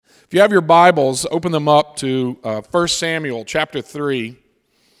If you have your Bibles, open them up to 1 Samuel chapter 3.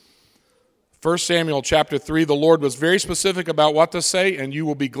 1 Samuel chapter 3, the Lord was very specific about what to say, and you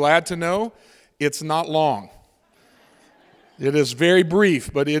will be glad to know it's not long. It is very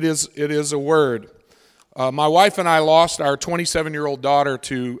brief, but it is a word. My wife and I lost our 27-year-old daughter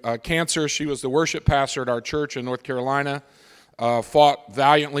to cancer. She was the worship pastor at our church in North Carolina, fought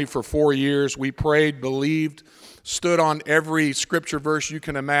valiantly for 4 years. We prayed, believed, stood on every scripture verse you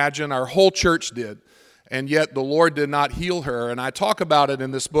can imagine. Our whole church did. And yet the Lord did not heal her. And I talk about it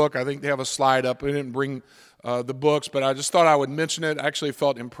in this book. I think they have a slide up. We didn't bring the books, but I just thought I would mention it. I actually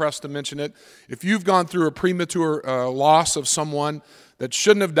felt impressed to mention it. If you've gone through a premature loss of someone that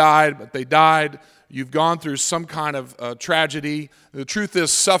shouldn't have died, but they died, you've gone through some kind of tragedy. The truth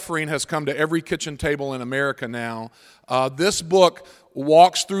is, suffering has come to every kitchen table in America now. This book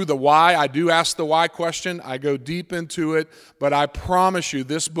walks through the why. I do ask the why question. I go deep into it, but I promise you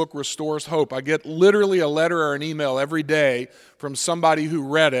this book restores hope. I get literally a letter or an email every day from somebody who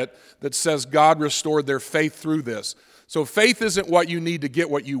read it that says God restored their faith through this. So faith isn't what you need to get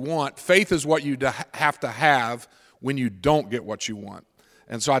what you want. Faith is what you have to have when you don't get what you want.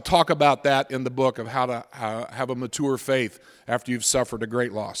 And so I talk about that in the book of how to have a mature faith after you've suffered a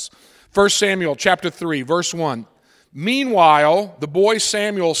great loss. 1 Samuel chapter 3, verse 1. Meanwhile, the boy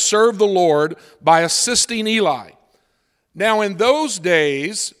Samuel served the Lord by assisting Eli. Now in those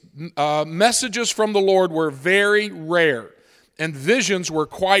days, messages from the Lord were very rare, and visions were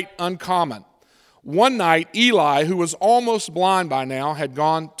quite uncommon. One night, Eli, who was almost blind by now, had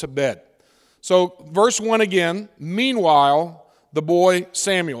gone to bed. So verse 1 again, meanwhile, the boy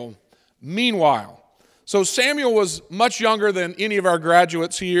Samuel. Meanwhile. So Samuel was much younger than any of our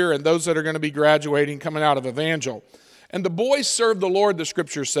graduates here and those that are going to be graduating coming out of Evangel. And the boy served the Lord, the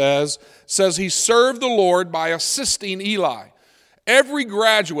scripture says he served the Lord by assisting Eli. Every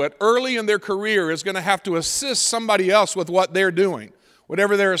graduate early in their career is going to have to assist somebody else with what they're doing,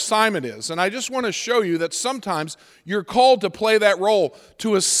 whatever their assignment is. And I just want to show you that sometimes you're called to play that role,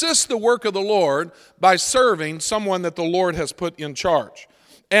 to assist the work of the Lord by serving someone that the Lord has put in charge.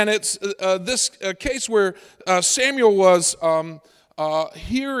 And it's this case where Samuel was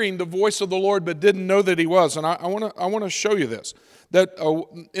hearing the voice of the Lord but didn't know that he was. And I want to show you this, that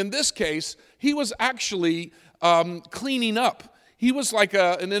in this case, he was actually cleaning up. He was like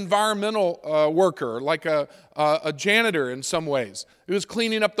an environmental worker, like a janitor in some ways. He was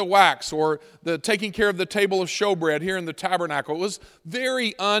cleaning up the wax or taking care of the table of showbread here in the tabernacle. It was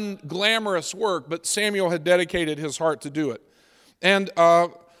very unglamorous work, but Samuel had dedicated his heart to do it. And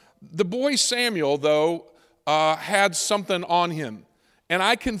the boy Samuel, though, had something on him. And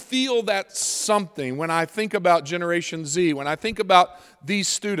I can feel that something when I think about Generation Z, when I think about these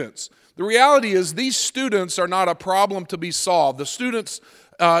students. The reality is these students are not a problem to be solved. The students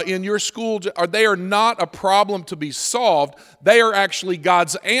in your school, they are not a problem to be solved. They are actually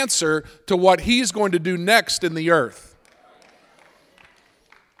God's answer to what He's going to do next in the earth.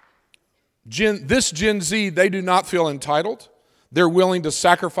 This Gen Z, they do not feel entitled. They're willing to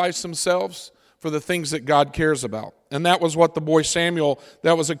sacrifice themselves for the things that God cares about. And that was what the boy Samuel,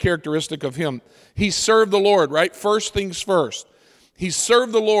 that was a characteristic of him. He served the Lord, right? First things first. He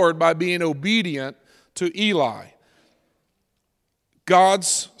served the Lord by being obedient to Eli.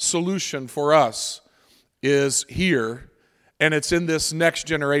 God's solution for us is here, and it's in this next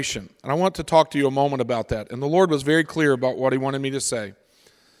generation. And I want to talk to you a moment about that. And the Lord was very clear about what He wanted me to say.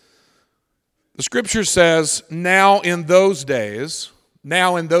 The scripture says, now in those days,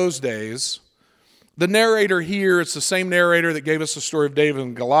 the narrator here, it's the same narrator that gave us the story of David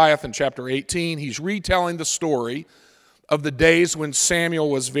and Goliath in chapter 18. He's retelling the story of the days when Samuel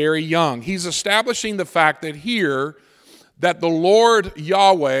was very young. He's establishing the fact that here, that the Lord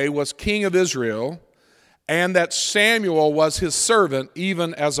Yahweh was king of Israel, and that Samuel was his servant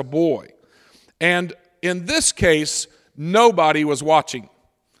even as a boy. And in this case, nobody was watching.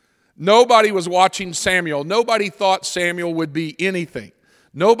 Nobody was watching Samuel. Nobody thought Samuel would be anything.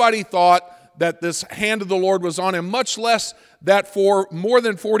 Nobody thought that this hand of the Lord was on him, much less that for more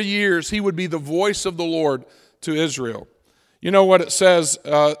than 40 years he would be the voice of the Lord to Israel. You know what it says?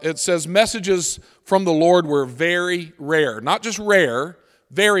 It says messages from the Lord were very rare. Not just rare,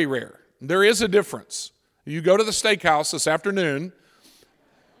 very rare. There is a difference. You go to the steakhouse this afternoon,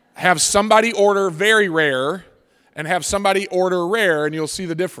 have somebody order very rare, and have somebody order rare, and you'll see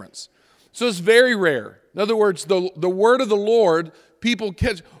the difference. So it's very rare. In other words, the word of the Lord, people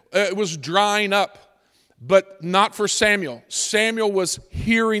catch, it was drying up. But not for Samuel. Samuel was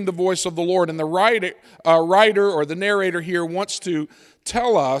hearing the voice of the Lord. And the writer or the narrator here wants to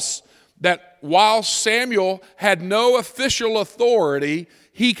tell us that while Samuel had no official authority,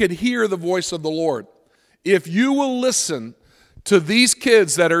 he could hear the voice of the Lord. If you will listen to these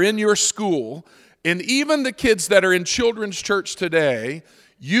kids that are in your school, and even the kids that are in children's church today,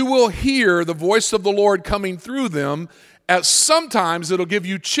 you will hear the voice of the Lord coming through them. As sometimes it'll give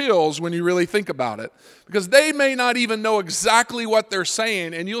you chills when you really think about it, because they may not even know exactly what they're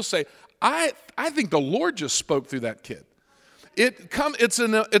saying, and you'll say, I think the Lord just spoke through that kid.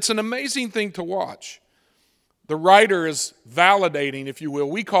 It's an amazing thing to watch. The writer is validating, if you will.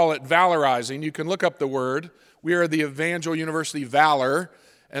 We call it valorizing. You can look up the word. We are the Evangel University Valor.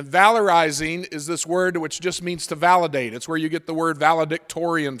 And valorizing is this word which just means to validate. It's where you get the word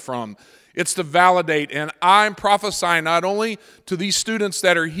valedictorian from. It's to validate. And I'm prophesying not only to these students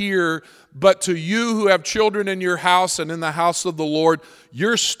that are here, but to you who have children in your house and in the house of the Lord.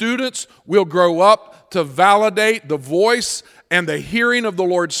 Your students will grow up to validate the voice and the hearing of the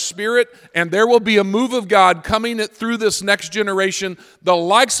Lord's Spirit, and there will be a move of God coming through this next generation, the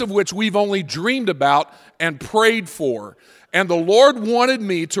likes of which we've only dreamed about and prayed for. And the Lord wanted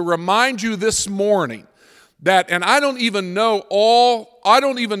me to remind you this morning that, and I don't even know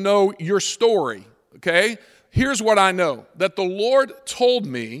your story, okay? Here's what I know, that the Lord told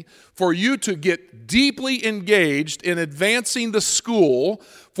me for you to get deeply engaged in advancing the school,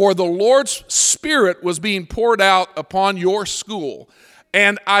 for the Lord's Spirit was being poured out upon your school.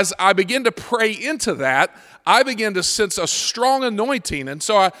 And as I began to pray into that, I began to sense a strong anointing. And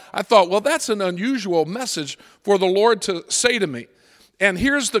so I thought, well, that's an unusual message for the Lord to say to me. And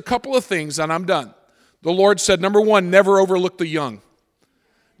here's the couple of things, and I'm done. The Lord said, number one, never overlook the young.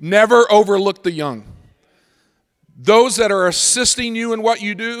 Never overlook the young. Those that are assisting you in what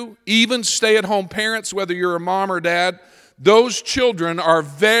you do, even stay-at-home parents, whether you're a mom or dad, those children are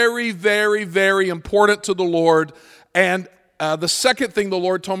very, very, very important to the Lord. And the second thing the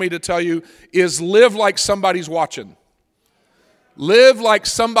Lord told me to tell you is live like somebody's watching. Live like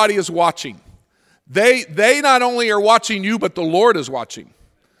somebody is watching. They not only are watching you, but the Lord is watching.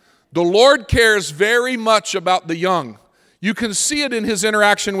 The Lord cares very much about the young. You can see it in his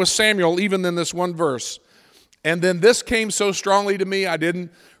interaction with Samuel, even in this one verse. And then this came so strongly to me, I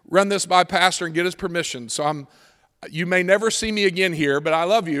didn't run this by Pastor and get his permission. So you may never see me again here, but I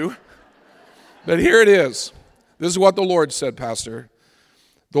love you. But here it is. This is what the Lord said, Pastor.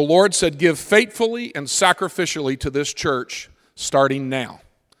 The Lord said, give faithfully and sacrificially to this church starting now.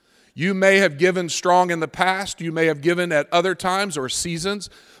 You may have given strong in the past. You may have given at other times or seasons.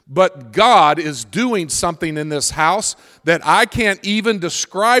 But God is doing something in this house that I can't even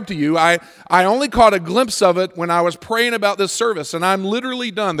describe to you. I only caught a glimpse of it when I was praying about this service, and I'm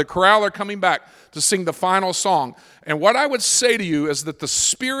literally done. The chorale are coming back to sing the final song. And what I would say to you is that the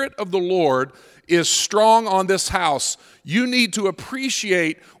Spirit of the Lord is strong on this house. You need to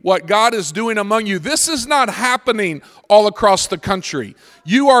appreciate what God is doing among you. This is not happening all across the country.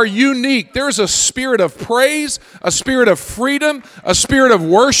 You are unique. There's a spirit of praise, a spirit of freedom, a spirit of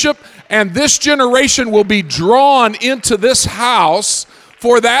worship, and this generation will be drawn into this house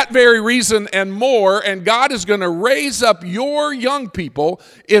for that very reason and more, and God is going to raise up your young people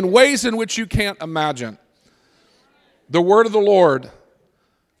in ways in which you can't imagine. The word of the Lord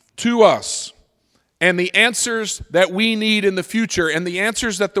to us, and the answers that we need in the future, and the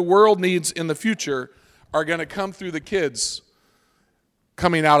answers that the world needs in the future, are going to come through the kids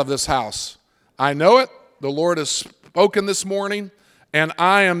coming out of this house. I know it. The Lord has spoken this morning, and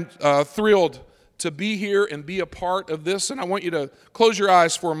I am thrilled to be here and be a part of this. And I want you to close your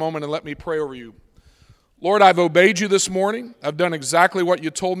eyes for a moment and let me pray over you. Lord, I've obeyed you this morning. I've done exactly what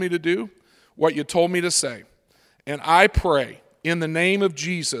you told me to do, what you told me to say. And I pray in the name of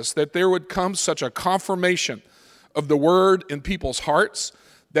Jesus that there would come such a confirmation of the word in people's hearts,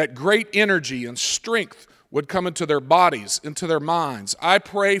 that great energy and strength would come into their bodies, into their minds. I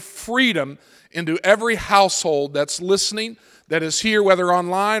pray freedom into every household that's listening, that is here, whether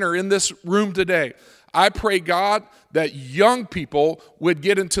online or in this room today. I pray, God, that young people would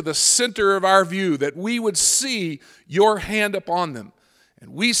get into the center of our view, that we would see your hand upon them.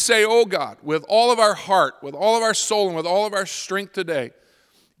 And we say, oh God, with all of our heart, with all of our soul, and with all of our strength today,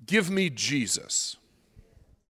 give me Jesus.